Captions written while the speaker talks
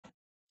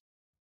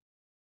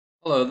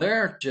Hello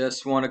there.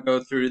 Just want to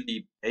go through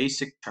the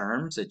basic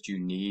terms that you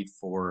need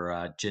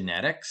for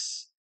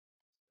genetics.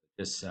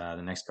 Just the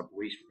next couple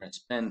weeks, we're going to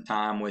spend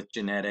time with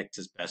genetics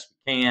as best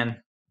we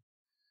can.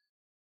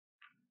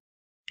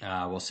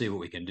 We'll see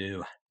what we can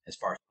do as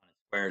far as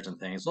squares and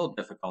things. It's a little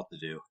difficult to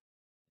do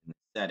in this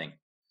setting.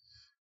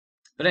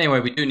 But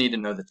anyway, we do need to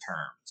know the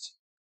terms.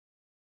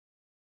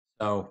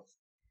 So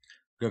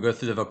we're going to go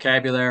through the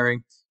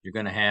vocabulary. You're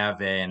going to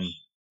have a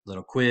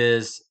little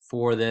quiz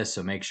for this,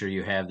 so make sure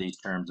you have these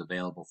terms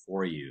available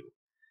for you.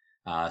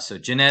 So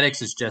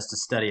genetics is just a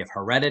study of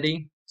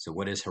heredity. So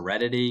what is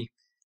heredity?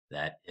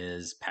 That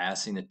is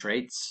passing the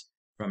traits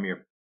from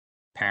your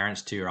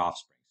parents to your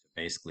offspring. So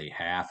basically,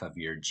 half of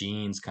your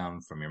genes come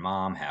from your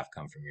mom, half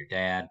come from your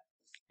dad,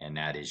 and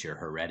that is your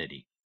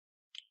heredity.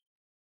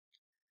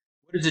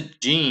 What is a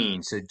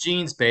gene? So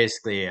gene's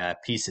basically a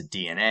piece of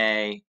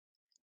DNA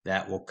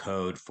that will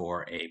code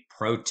for a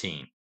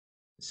protein.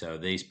 So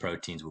these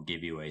proteins will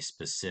give you a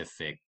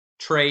specific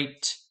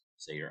trait,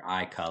 say your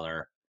eye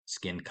color,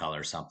 skin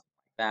color, something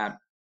like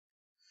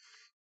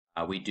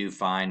that. We do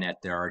find that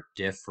there are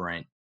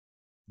different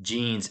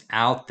genes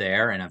out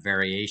there, and a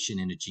variation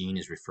in a gene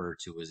is referred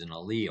to as an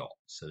allele.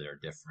 So there are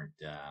different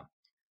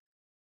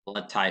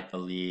blood type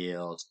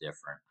alleles,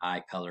 different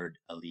eye colored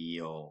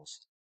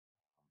alleles.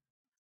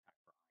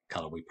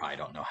 Color, we probably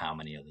don't know how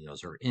many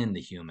alleles are in the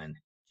human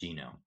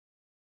genome.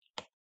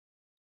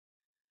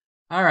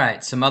 All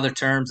right, some other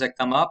terms that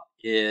come up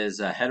is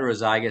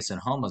heterozygous and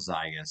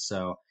homozygous.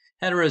 So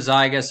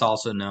heterozygous,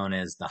 also known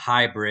as the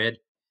hybrid.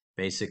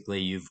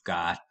 Basically, you've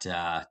got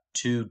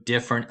two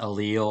different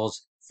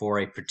alleles for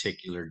a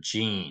particular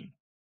gene.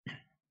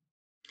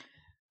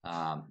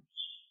 Often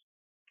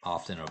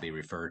it'll be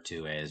referred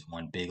to as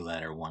one big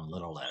letter, one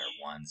little letter.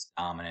 One's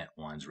dominant,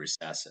 one's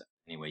recessive.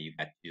 Anyway, you've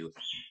got two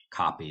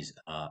copies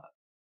of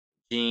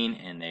gene,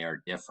 and they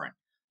are different.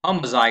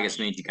 Homozygous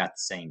means you got the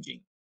same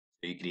gene.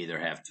 So you could either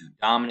have two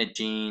dominant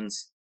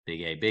genes,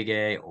 big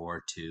A,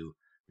 or two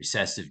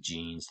recessive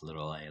genes,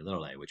 little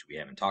a, which we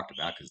haven't talked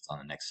about because it's on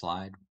the next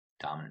slide.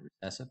 Dominant,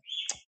 recessive.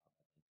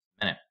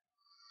 Minute.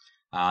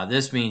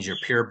 This means you're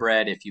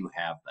purebred if you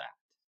have that.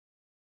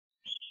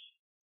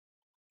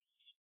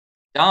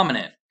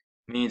 Dominant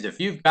means if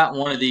you've got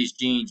one of these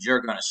genes,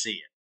 you're going to see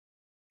it.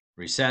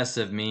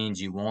 Recessive means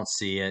you won't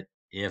see it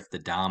if the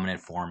dominant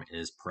form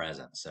is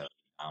present. So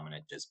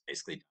dominant just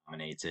basically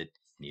dominates it,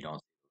 and you don't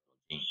see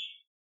the gene.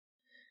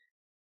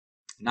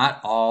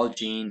 Not all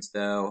genes,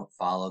 though,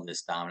 follow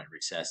this dominant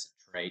recessive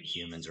trait.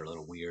 Humans are a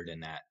little weird in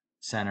that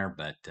center,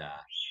 but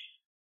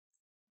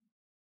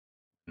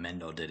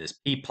Mendel did his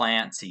pea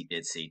plants. He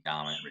did see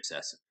dominant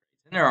recessive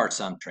traits. And there are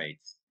some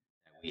traits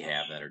that we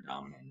have that are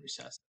dominant and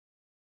recessive.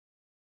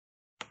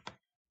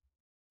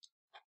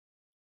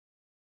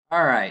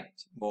 All right,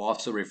 we'll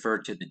also refer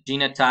to the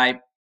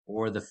genotype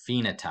or the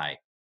phenotype.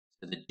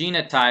 So the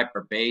genotype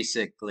are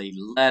basically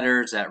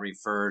letters that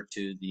refer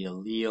to the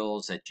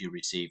alleles that you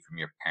receive from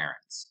your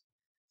parents.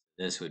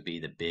 This would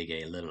be the big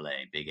A, little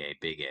a, big A,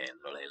 big A,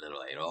 little a,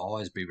 little a. It'll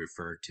always be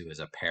referred to as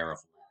a pair of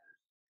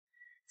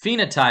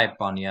letters. Phenotype,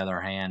 on the other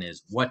hand,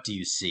 is what do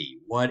you see?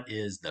 What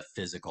is the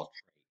physical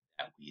trait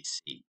that we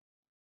see?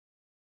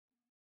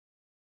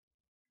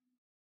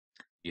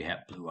 You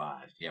have blue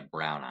eyes, you have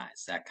brown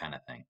eyes, that kind of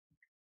thing.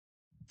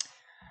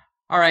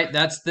 All right,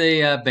 that's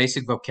the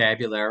basic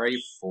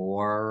vocabulary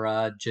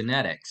for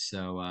genetics.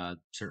 So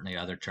certainly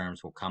other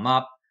terms will come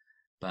up,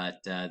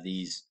 but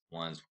these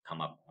ones come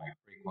up quite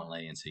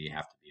frequently, and so you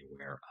have to be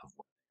aware of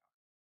what.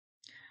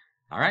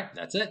 All right,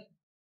 that's it.